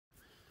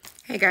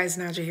Hey guys,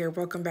 Naja here.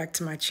 Welcome back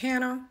to my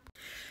channel.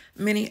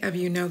 Many of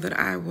you know that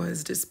I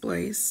was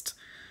displaced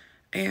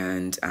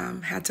and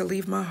had to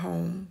leave my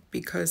home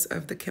because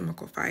of the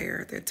chemical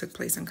fire that took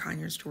place in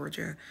Conyers,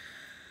 Georgia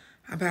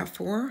about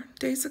 4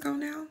 days ago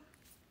now.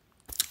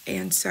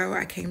 And so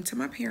I came to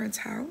my parents'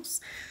 house.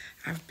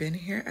 I've been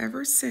here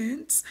ever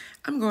since.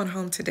 I'm going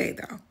home today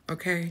though,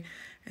 okay?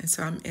 And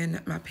so I'm in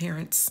my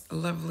parents'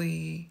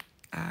 lovely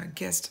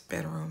guest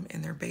bedroom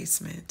in their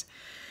basement.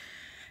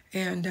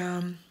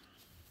 And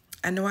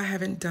I know I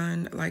haven't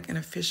done like an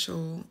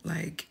official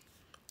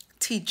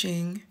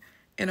teaching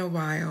in a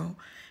while.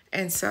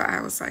 And so I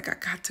was like, I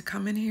got to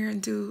come in here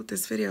and do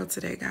this video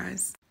today,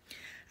 guys.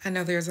 I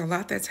know there's a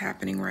lot that's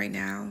happening right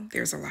now.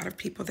 There's a lot of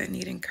people that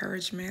need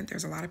encouragement.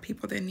 There's a lot of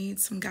people that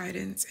need some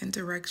guidance and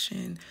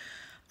direction.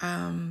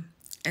 And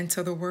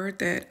so the word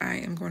that I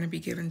am going to be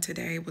given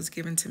today was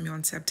given to me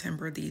on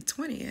September the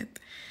 20th.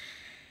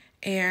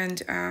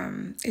 And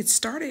it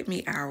started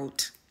me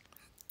out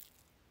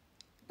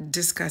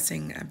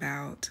discussing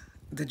about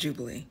the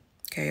Jubilee.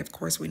 Okay, of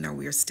course, we know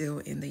we are still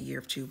in the year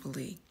of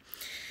Jubilee,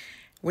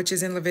 which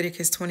is in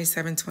Leviticus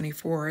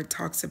 27:24. It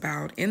talks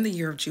about in the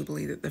year of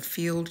Jubilee that the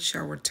field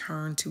shall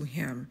return to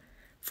him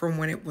from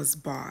when it was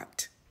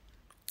bought,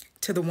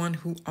 to the one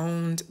who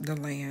owned the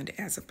land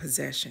as a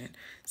possession.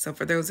 So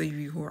for those of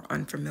you who are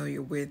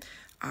unfamiliar with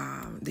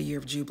the year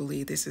of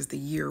Jubilee, this is the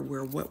year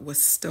where what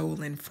was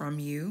stolen from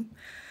you,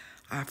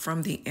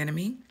 from the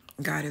enemy,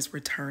 God is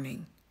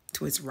returning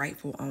to its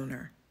rightful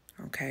owner.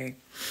 Okay.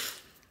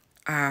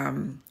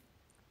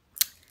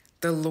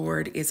 The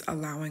Lord is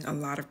allowing a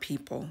lot of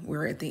people.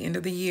 We're at the end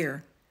of the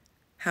year.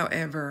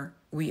 However,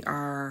 we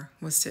are,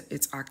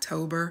 it's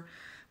October.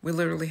 We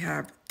literally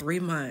have 3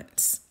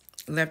 months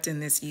left in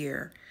this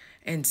year.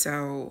 And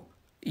so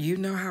you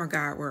know how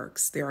God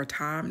works. There are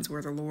times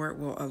where the Lord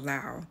will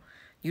allow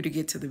you to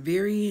get to the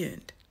very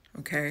end,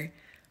 okay,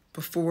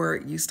 before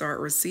you start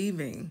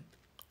receiving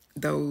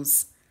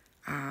those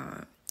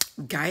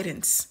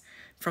guidance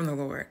from the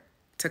Lord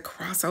to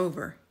cross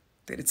over,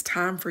 that it's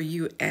time for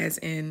you, as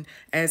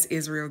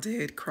Israel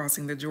did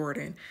crossing the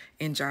Jordan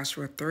in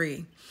Joshua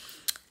 3.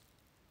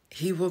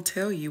 He will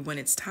tell you when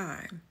it's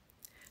time.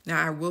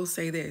 Now, I will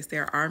say this,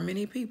 there are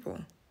many people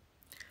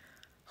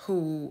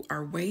who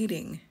are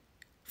waiting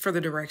for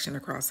the direction to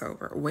cross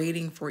over,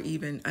 waiting for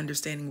even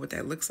understanding what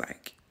that looks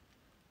like.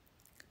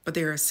 But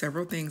there are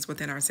several things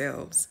within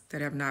ourselves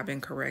that have not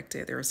been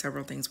corrected. There are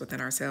several things within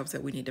ourselves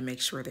that we need to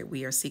make sure that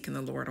we are seeking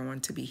the Lord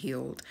on to be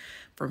healed.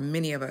 For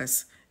many of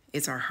us,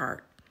 it's our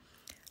heart.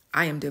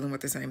 I am dealing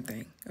with the same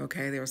thing,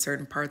 okay? There are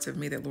certain parts of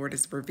me that Lord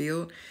has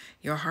revealed.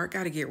 Your heart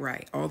got to get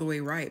right, all the way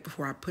right,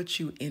 before I put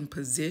you in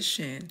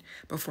position,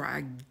 before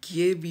I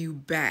give you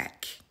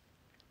back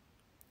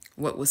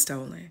what was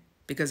stolen.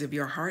 Because if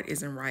your heart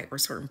isn't right, or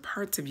certain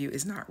parts of you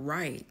is not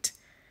right,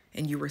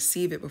 and you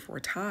receive it before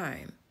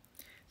time,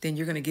 then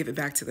you're going to give it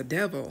back to the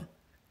devil.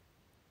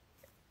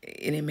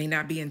 And it may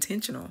not be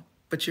intentional,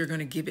 but you're going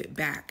to give it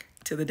back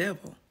to the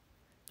devil.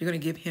 You're going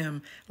to give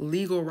him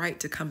legal right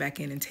to come back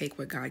in and take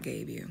what God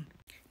gave you.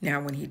 Now,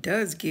 when he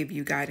does give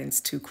you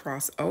guidance to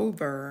cross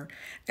over,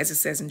 as it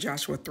says in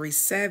Joshua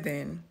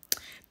 3:7,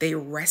 they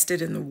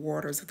rested in the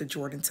waters of the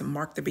Jordan to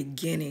mark the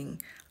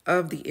beginning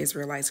of the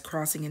Israelites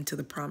crossing into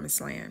the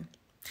promised land.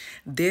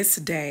 This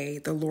day,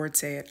 the Lord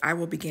said, I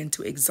will begin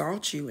to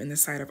exalt you in the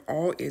sight of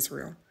all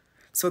Israel,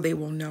 so they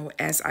will know,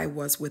 as I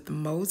was with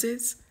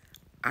Moses,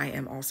 I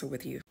am also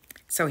with you.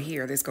 So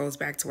here, this goes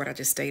back to what I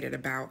just stated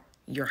about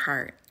your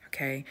heart,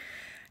 okay?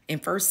 In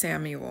 1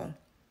 Samuel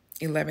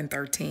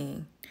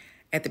 11:13,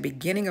 at the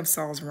beginning of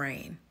Saul's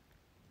reign,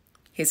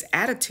 his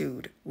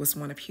attitude was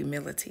one of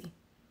humility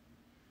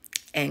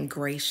and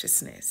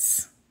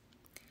graciousness.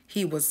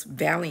 He was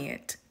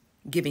valiant,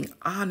 giving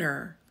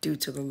honor due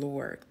to the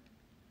Lord.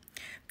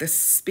 The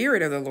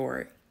Spirit of the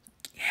Lord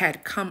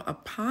had come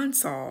upon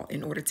Saul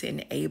in order to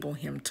enable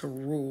him to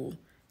rule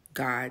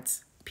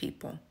God's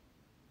people.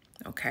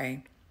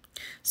 Okay?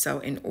 So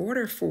in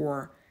order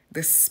for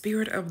the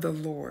Spirit of the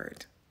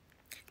Lord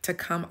to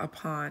come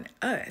upon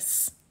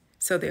us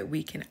so that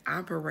we can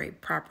operate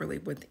properly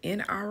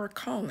within our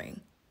calling,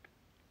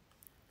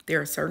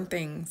 there are certain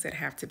things that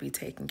have to be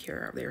taken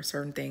care of. There are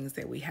certain things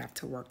that we have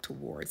to work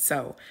towards.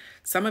 So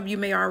some of you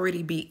may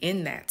already be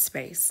in that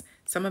space.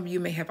 Some of you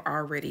may have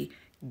already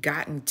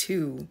gotten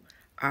to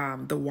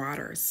the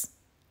waters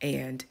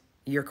and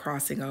you're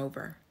crossing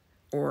over,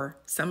 or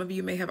some of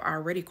you may have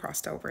already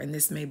crossed over, and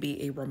this may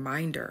be a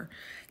reminder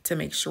to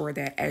make sure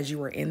that as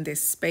you are in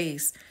this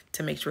space,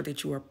 to make sure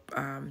that you are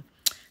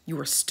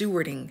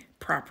stewarding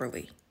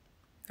properly,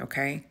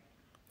 okay?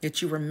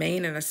 That you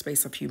remain in a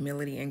space of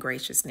humility and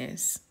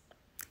graciousness.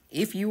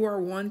 If you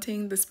are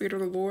wanting the Spirit of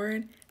the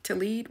Lord to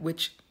lead,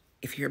 which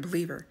if you're a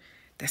believer,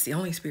 that's the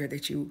only spirit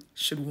that you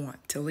should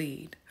want to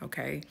lead,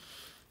 okay?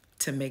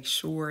 To make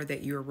sure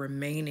that you're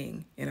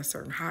remaining in a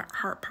certain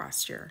heart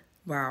posture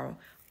while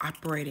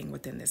operating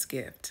within this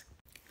gift.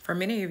 For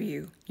many of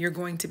you, you're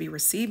going to be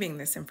receiving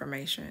this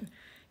information.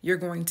 You're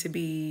going to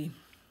be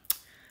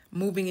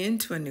moving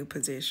into a new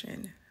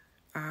position,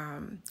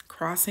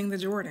 crossing the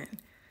Jordan.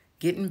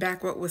 getting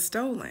back what was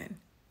stolen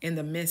in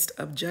the midst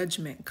of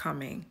judgment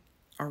coming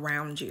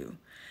around you.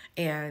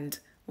 And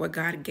what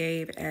God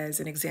gave as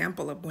an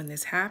example of when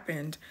this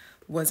happened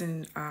was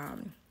in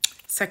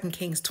 2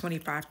 Kings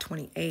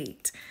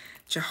 25:28.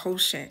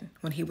 Jehoshaphat,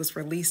 when he was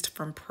released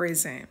from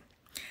prison,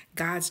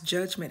 God's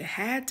judgment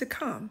had to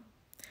come.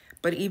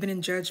 But even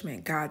in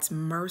judgment, God's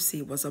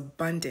mercy was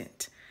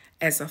abundant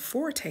as a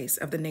foretaste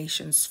of the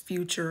nation's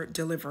future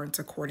deliverance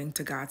according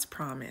to God's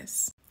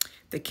promise.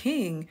 The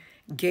king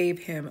gave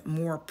him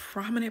more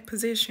prominent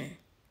position.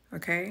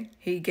 Okay,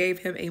 he gave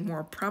him a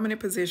more prominent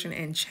position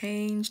and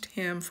changed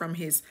him from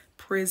his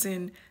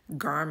prison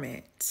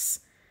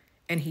garments,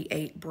 and he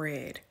ate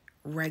bread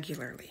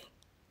regularly.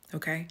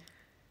 Okay,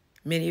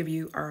 many of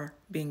you are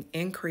being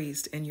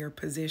increased in your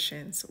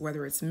positions,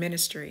 whether it's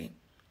ministry,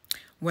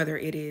 whether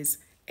it is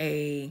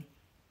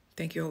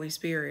thank you, Holy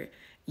Spirit,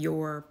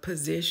 your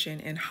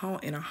position in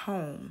a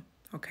home.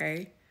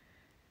 Okay,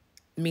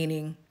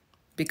 meaning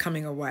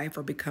becoming a wife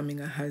or becoming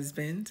a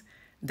husband.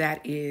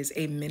 That is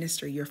a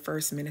ministry. Your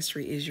first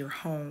ministry is your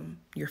home,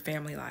 your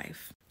family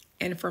life.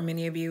 And for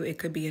many of you, it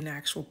could be an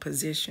actual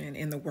position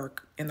in the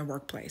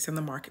workplace, in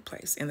the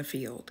marketplace, in the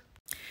field.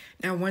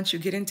 Now, once you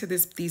get into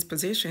these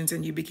positions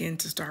and you begin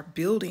to start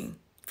building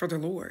for the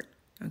Lord,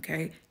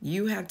 okay,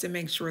 you have to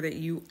make sure that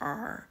you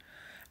are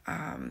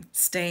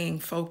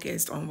staying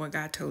focused on what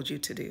God told you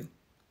to do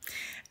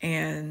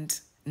and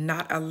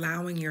not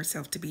allowing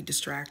yourself to be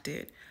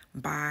distracted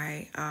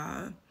by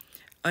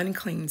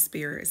unclean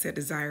spirits that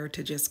desire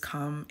to just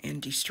come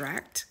and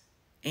distract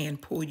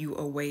and pull you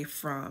away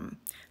from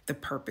the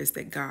purpose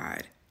that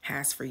God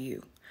has for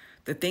you.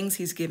 The things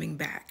he's giving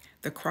back,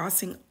 the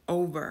crossing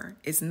over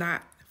is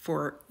not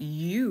for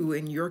you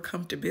and your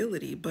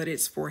comfortability, but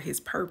it's for his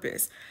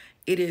purpose.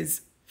 It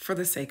is for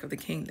the sake of the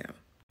kingdom.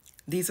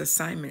 These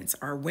assignments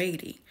are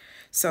weighty.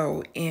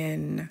 So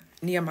in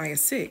Nehemiah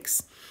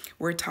 6,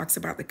 where it talks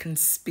about the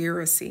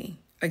conspiracy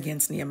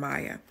against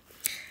Nehemiah,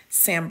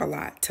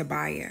 Sanballat,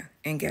 Tobiah,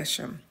 and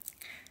Geshem,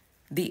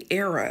 the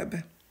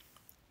Arab,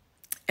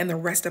 and the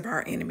rest of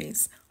our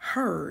enemies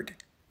heard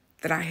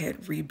that I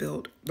had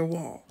rebuilt the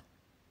wall.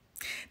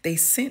 They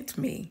sent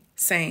me,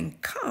 saying,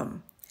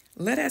 "Come,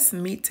 let us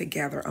meet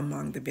together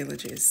among the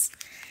villages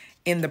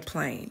in the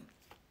plain."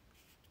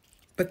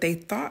 But they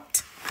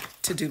thought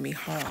to do me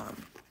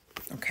harm.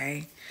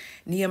 Okay?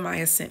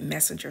 Nehemiah sent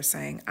messengers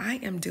saying, "I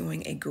am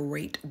doing a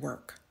great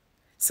work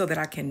so that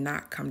I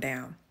cannot come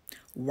down.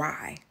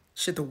 Why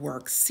should the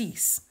work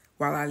cease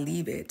while I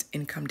leave it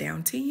and come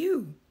down to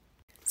you?"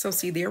 So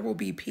see, there will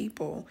be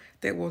people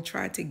that will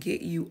try to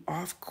get you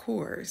off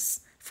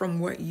course from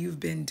what you've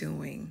been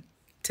doing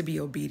to be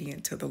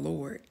obedient to the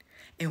Lord.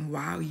 And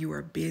while you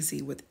are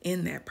busy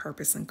within that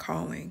purpose and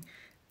calling,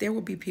 there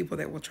will be people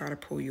that will try to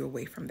pull you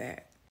away from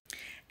that.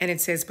 And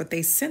it says, "But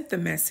they sent the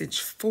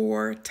message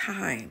 4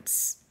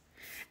 times,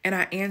 and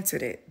I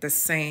answered it the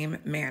same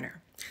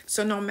manner."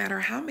 So no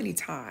matter how many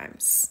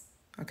times,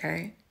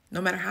 okay, no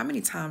matter how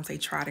many times they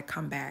try to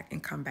come back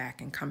and come back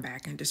and come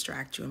back and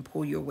distract you and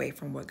pull you away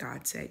from what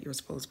God said you're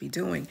supposed to be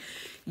doing,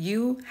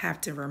 you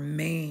have to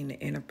remain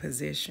in a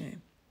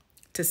position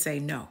to say,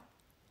 "No,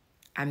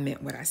 I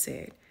meant what I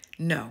said."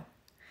 No,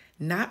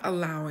 not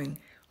allowing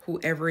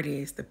whoever it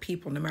is, the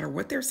people, no matter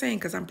what they're saying,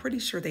 because I'm pretty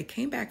sure they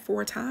came back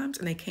 4 times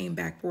and they came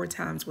back 4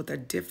 times with a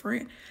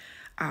different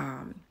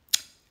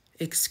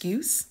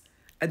excuse,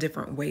 a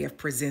different way of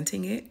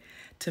presenting it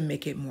to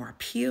make it more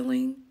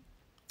appealing,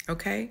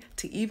 okay?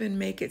 To even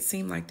make it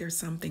seem like there's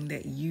something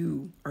that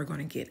you are going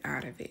to get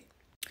out of it.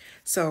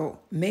 So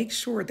make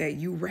sure that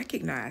you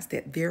recognize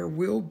that there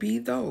will be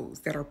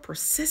those that are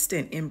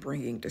persistent in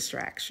bringing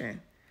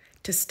distraction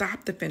to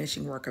stop the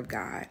finishing work of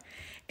God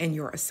and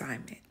your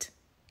assignment.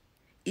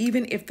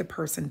 Even if the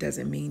person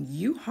doesn't mean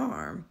you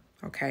harm,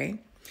 okay?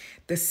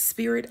 The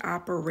spirit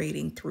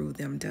operating through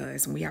them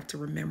does. And we have to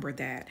remember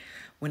that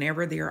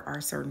whenever there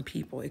are certain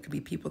people, it could be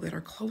people that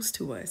are close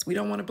to us. We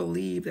don't want to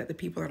believe that the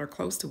people that are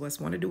close to us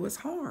want to do us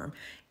harm.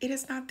 It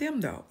is not them,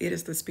 though. It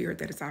is the spirit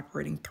that is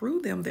operating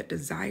through them that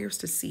desires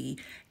to see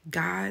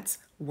God's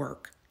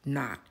work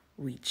not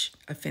reach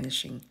a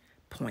finishing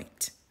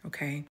point,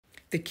 okay?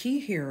 The key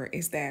here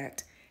is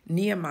that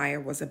Nehemiah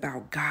was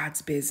about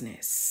God's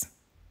business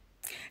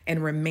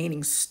and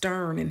remaining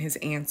stern in his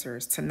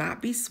answers to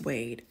not be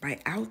swayed by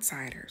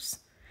outsiders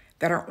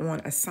that are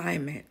on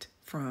assignment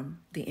from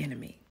the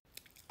enemy.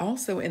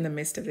 Also, in the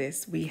midst of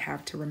this, we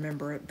have to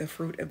remember the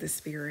fruit of the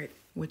Spirit,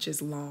 which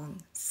is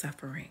long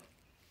suffering.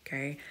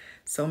 Okay,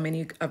 so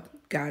many of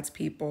God's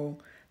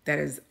people, that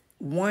is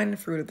one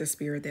fruit of the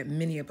Spirit that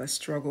many of us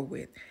struggle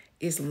with,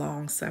 is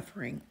long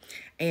suffering,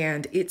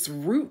 and its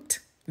root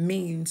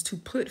means to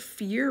put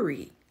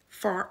fury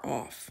far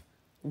off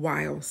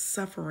while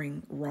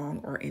suffering wrong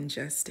or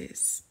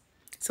injustice.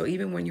 So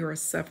even when you are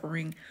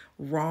suffering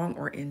wrong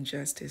or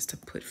injustice, to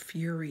put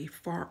fury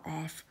far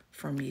off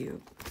from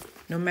you,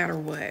 no matter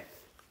what,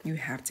 you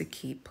have to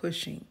keep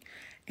pushing,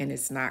 and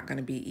it's not going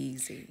to be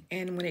easy.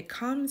 And when it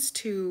comes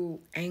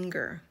to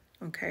anger,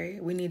 okay,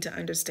 we need to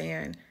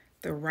understand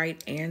the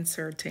right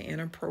answer to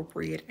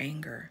inappropriate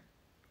anger.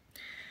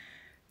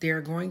 there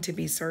are going to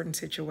be certain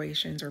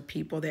situations or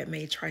people that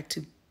may try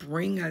to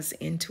bring us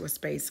into a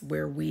space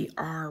where we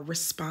are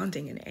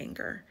responding in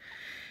anger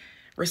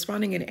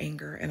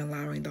and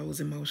allowing those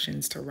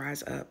emotions to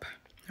rise up.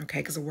 Okay,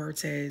 because the word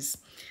says,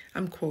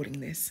 I'm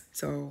quoting this,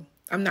 so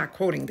I'm not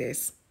quoting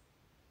this.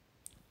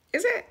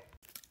 Is it?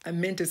 I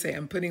meant to say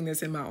I'm putting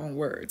this in my own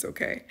words,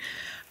 okay?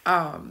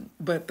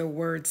 But the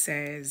word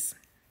says,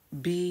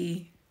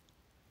 be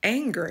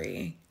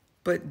angry,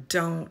 but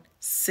don't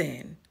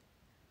sin.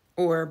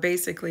 Or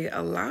basically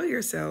allow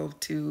yourself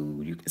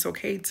to, it's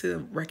okay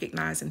to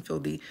recognize and feel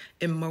the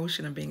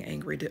emotion of being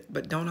angry,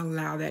 but don't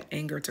allow that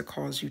anger to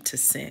cause you to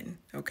sin,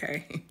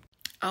 okay?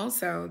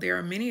 Also, there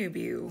are many of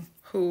you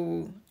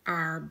who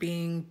are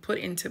being put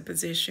into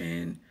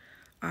position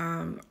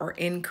or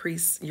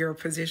your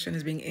position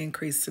is being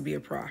increased to be a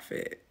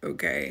prophet,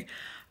 okay?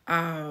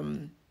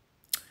 And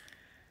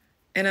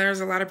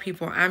there's a lot of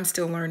people I'm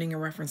still learning in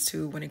reference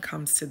to when it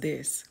comes to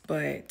this,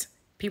 but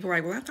people are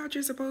like, well, I thought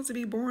you're supposed to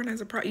be born as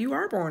a prophet. You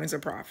are born as a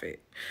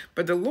prophet,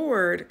 but the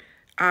Lord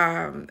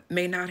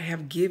may not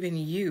have given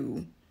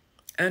you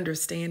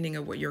understanding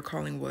of what your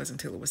calling was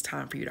until it was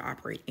time for you to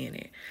operate in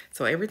it.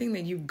 So everything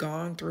that you've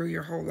gone through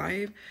your whole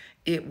life,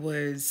 it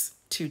was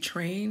to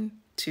train,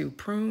 to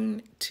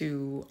prune,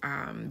 to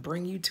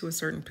bring you to a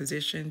certain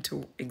position,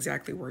 to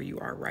exactly where you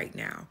are right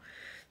now,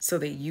 so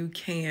that you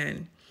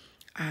can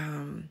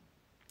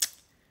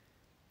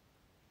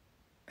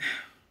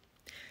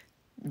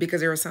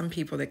because there are some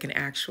people that can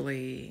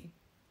actually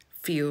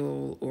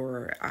feel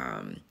or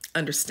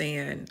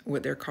understand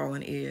what their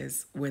calling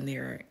is when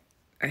they're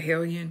a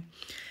hellion,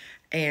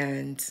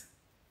 and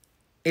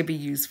it be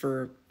used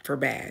for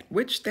bad,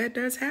 which that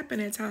does happen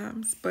at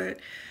times, but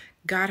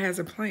God has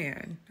a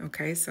plan,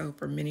 okay? So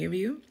for many of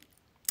you,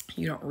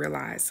 you don't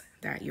realize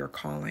that your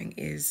calling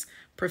is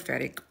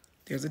prophetic.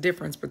 There's a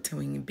difference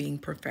between being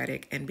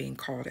prophetic and being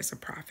called as a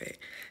prophet.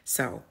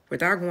 So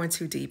without going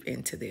too deep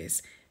into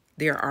this,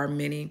 there are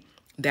many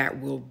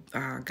that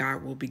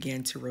God will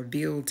begin to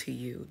reveal to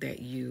you that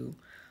you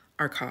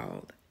are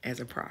called as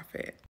a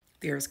prophet.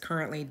 There's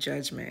currently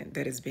judgment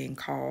that is being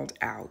called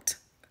out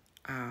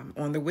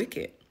on the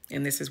wicked.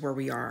 And this is where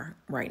we are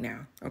right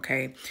now,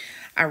 okay?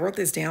 I wrote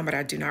this down, but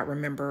I do not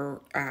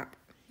remember.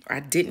 I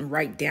didn't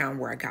write down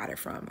where I got it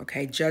from,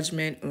 okay?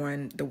 Judgment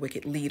on the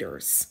wicked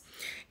leaders.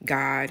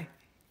 God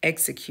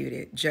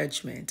executed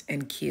judgment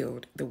and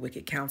killed the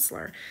wicked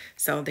counselor.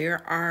 So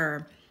there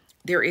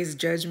is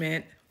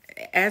judgment.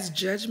 As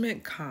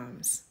judgment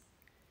comes,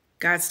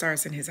 God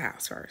starts in his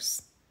house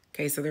first.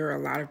 Okay, so there are a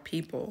lot of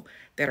people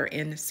that are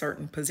in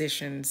certain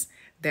positions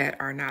that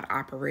are not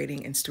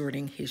operating and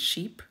stewarding his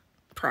sheep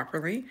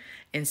properly.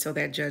 And so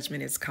that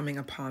judgment is coming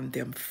upon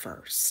them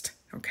first.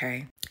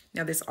 Okay,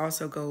 now this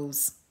also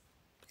goes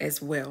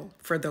as well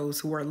for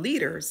those who are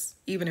leaders,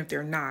 even if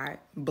they're not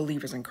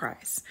believers in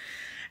Christ.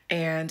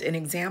 And a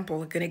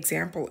good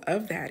example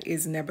of that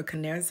is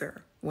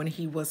Nebuchadnezzar when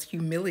he was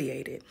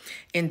humiliated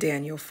in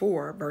Daniel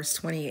 4, verse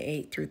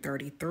 28 through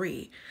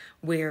 33,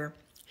 where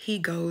he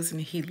goes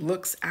and he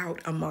looks out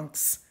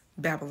amongst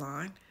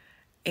Babylon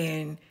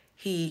and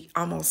he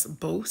almost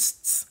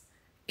boasts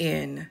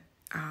in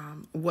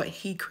what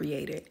he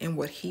created and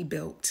what he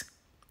built,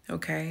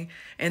 okay?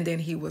 And then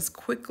he was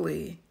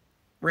quickly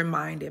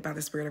reminded by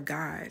the Spirit of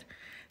God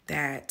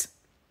that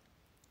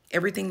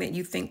everything that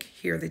you think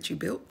here that you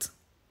built,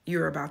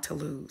 you're about to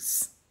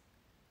lose.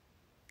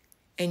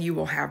 And you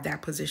will have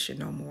that position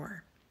no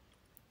more.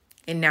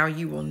 And now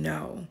you will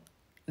know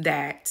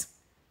that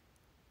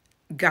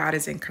God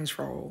is in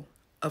control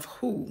of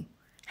who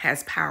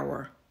has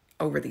power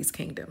over these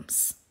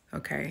kingdoms,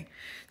 okay?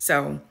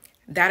 So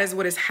that is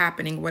what is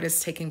happening, what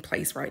is taking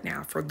place right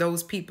now for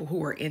those people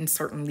who are in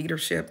certain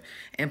leadership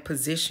and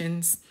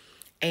positions,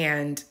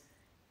 and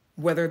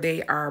whether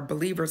they are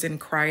believers in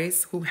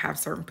Christ who have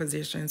certain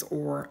positions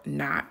or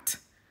not.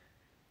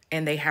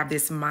 And they have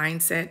this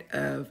mindset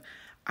of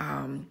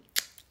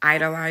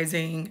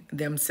idolizing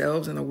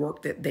themselves and the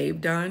work that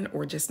they've done,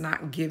 or just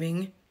not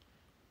giving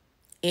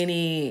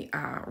any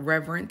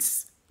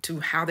reverence to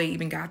how they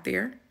even got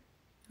there,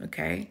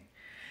 okay?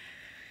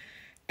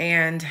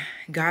 And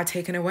God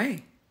taken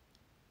away.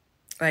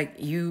 Like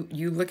you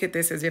look at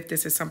this as if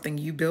this is something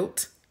you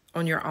built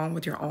on your own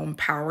with your own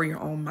power, your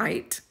own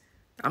might.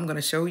 I'm going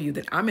to show you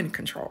that I'm in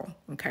control,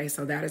 okay?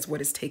 So that is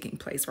what is taking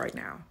place right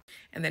now.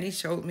 And then he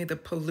showed me the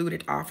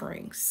polluted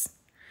offerings.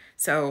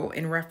 So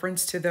in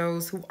reference to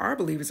those who are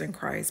believers in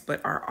Christ,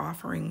 but are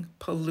offering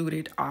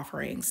polluted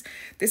offerings.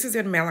 This is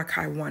in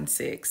Malachi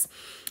 1:6.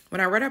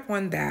 When I read up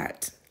on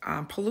that,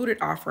 polluted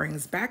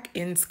offerings back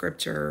in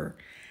scripture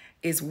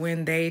is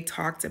when they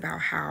talked about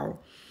how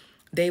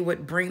they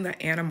would bring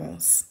the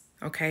animals,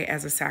 okay,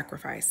 as a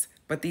sacrifice.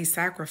 But these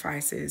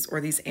sacrifices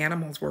or these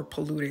animals were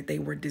polluted. They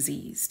were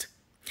diseased.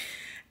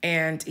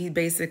 And he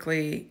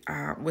basically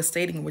was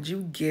stating, would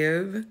you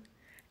give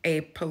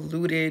a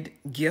polluted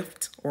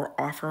gift or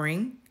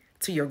offering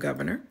to your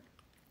governor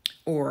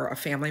or a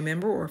family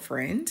member or a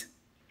friend?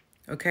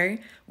 Okay.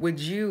 Would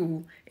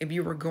you, if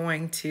you were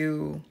going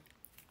to,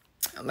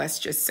 let's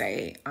just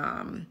say,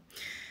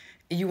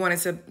 you wanted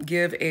to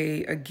give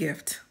a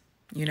gift,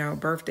 you know,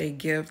 birthday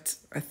gift,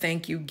 a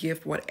thank you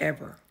gift,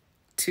 whatever,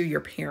 to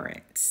your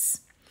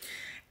parents,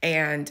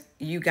 and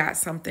you got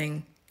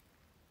something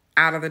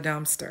out of the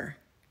dumpster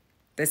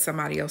that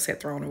somebody else had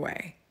thrown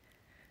away.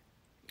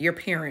 Your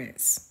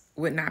parents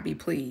would not be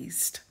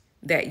pleased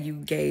that you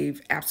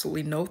gave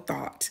absolutely no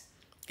thought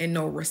and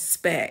no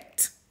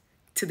respect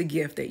to the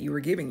gift that you were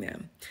giving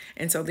them.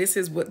 And so this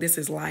is what this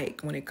is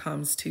like when it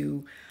comes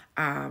to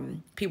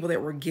people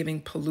that were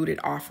giving polluted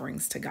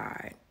offerings to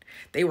God.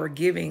 They were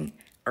giving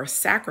or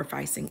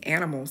sacrificing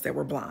animals that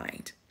were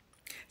blind,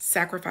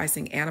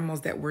 sacrificing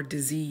animals that were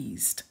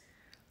diseased,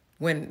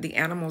 when the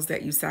animals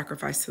that you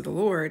sacrificed to the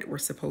Lord were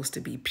supposed to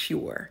be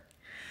pure,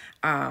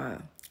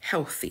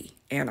 healthy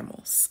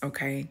animals,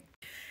 okay?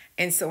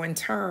 And so in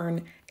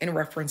turn, in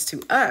reference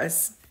to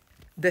us,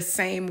 the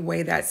same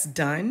way that's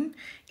done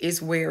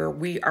is where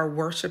we are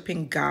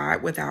worshiping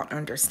God without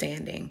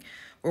understanding,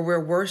 where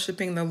we're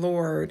worshiping the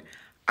Lord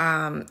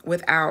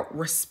without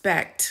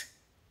respect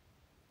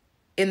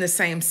in the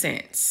same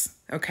sense,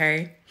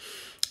 okay?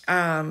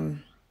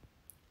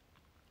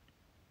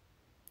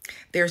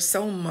 There's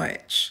so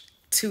much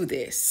to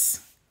this,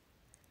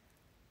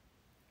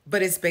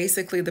 but it's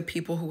basically the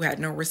people who had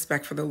no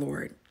respect for the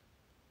Lord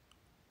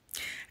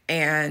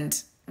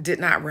and did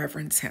not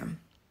reverence him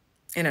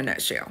in a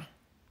nutshell.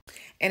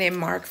 And in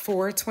Mark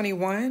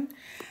 4:21,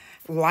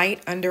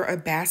 light under a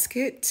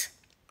basket.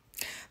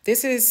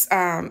 This is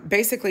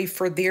basically,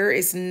 for there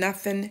is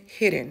nothing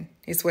hidden,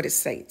 is what it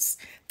states.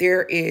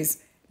 There is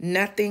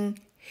nothing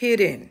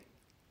hidden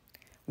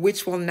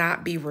which will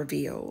not be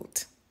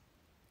revealed,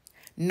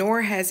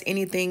 nor has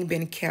anything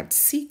been kept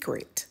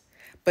secret,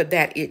 but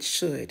that it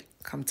should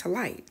come to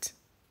light.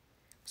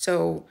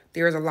 So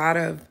there's a lot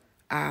of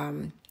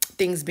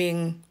things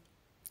being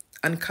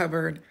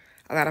uncovered,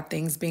 a lot of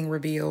things being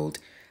revealed.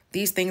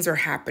 These things are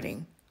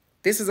happening.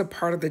 This is a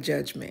part of the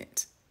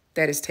judgment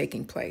that is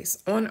taking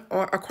place on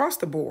across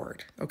the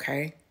board,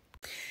 okay?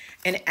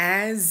 And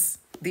as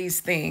these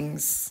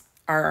things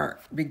are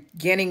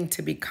beginning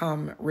to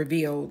become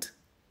revealed,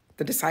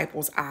 the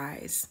disciples'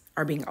 eyes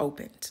are being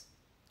opened,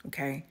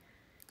 okay?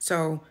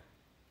 So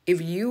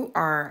if you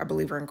are a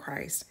believer in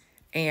Christ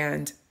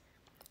and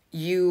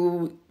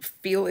you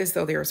feel as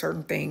though there are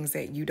certain things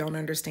that you don't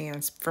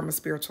understand from a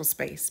spiritual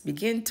space,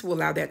 begin to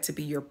allow that to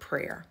be your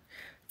prayer.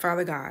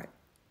 Father God,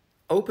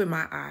 open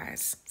my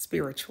eyes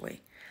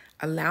spiritually.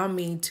 Allow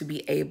me to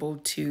be able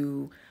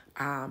to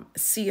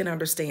see and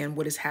understand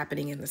what is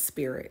happening in the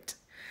spirit.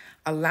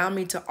 Allow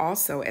me to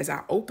also, as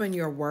I open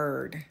your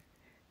word,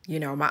 you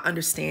know, my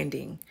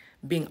understanding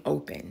being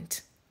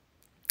opened.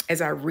 As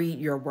I read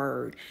your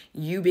word,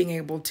 you being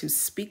able to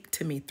speak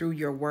to me through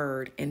your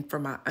word and for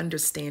my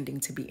understanding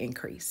to be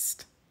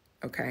increased.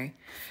 Okay,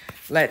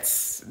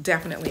 let's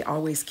definitely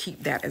always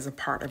keep that as a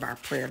part of our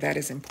prayer. That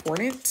is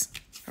important.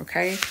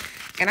 Okay,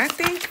 and I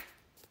think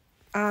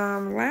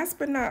last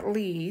but not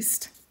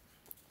least,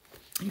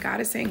 God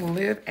is saying,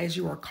 live as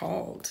you are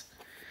called.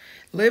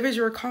 Live as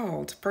you are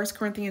called. 1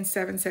 Corinthians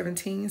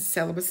 7:17,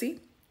 celibacy,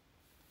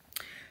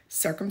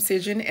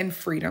 circumcision, and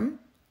freedom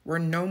were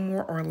no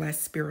more or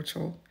less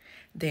spiritual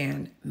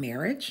than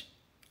marriage,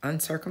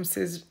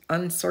 uncircumcision,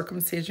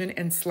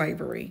 and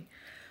slavery.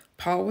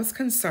 Paul was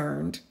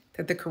concerned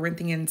that the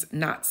Corinthians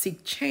not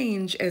seek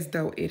change as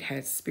though it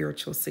had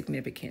spiritual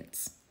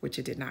significance, which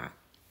it did not.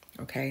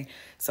 Okay,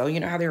 so you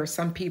know how there are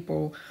some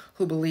people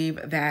who believe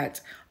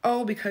that,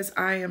 oh, because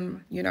I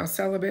am, you know,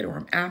 celibate or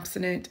I'm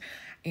abstinent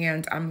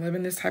and I'm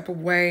living this type of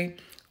way,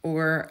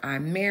 or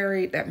I'm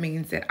married, that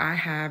means that I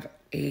have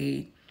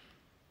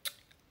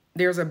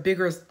there's a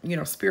bigger, you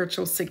know,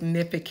 spiritual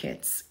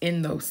significance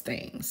in those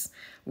things,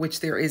 which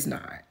there is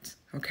not.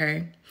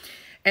 Okay,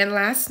 and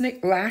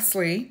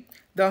lastly,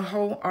 the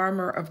whole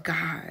armor of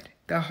God,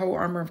 the whole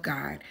armor of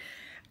God.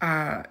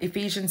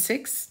 Ephesians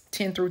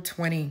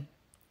 6:10-20.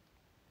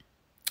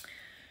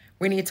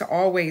 We need to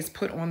always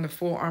put on the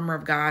full armor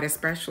of God,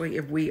 especially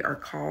if we are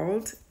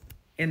called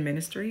in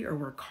ministry or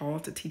we're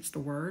called to teach the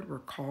word, we're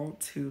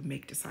called to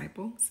make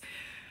disciples.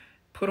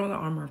 Put on the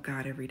armor of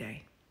God every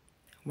day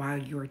while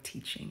you're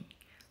teaching,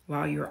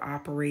 while you're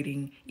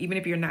operating, even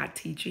if you're not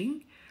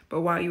teaching, but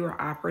while you are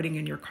operating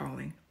in your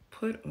calling,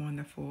 put on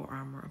the full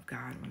armor of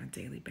God on a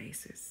daily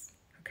basis,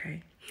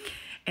 okay?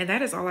 And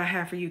that is all I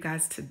have for you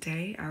guys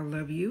today. I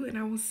love you, and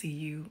I will see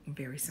you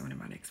very soon in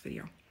my next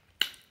video.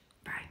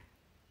 Bye.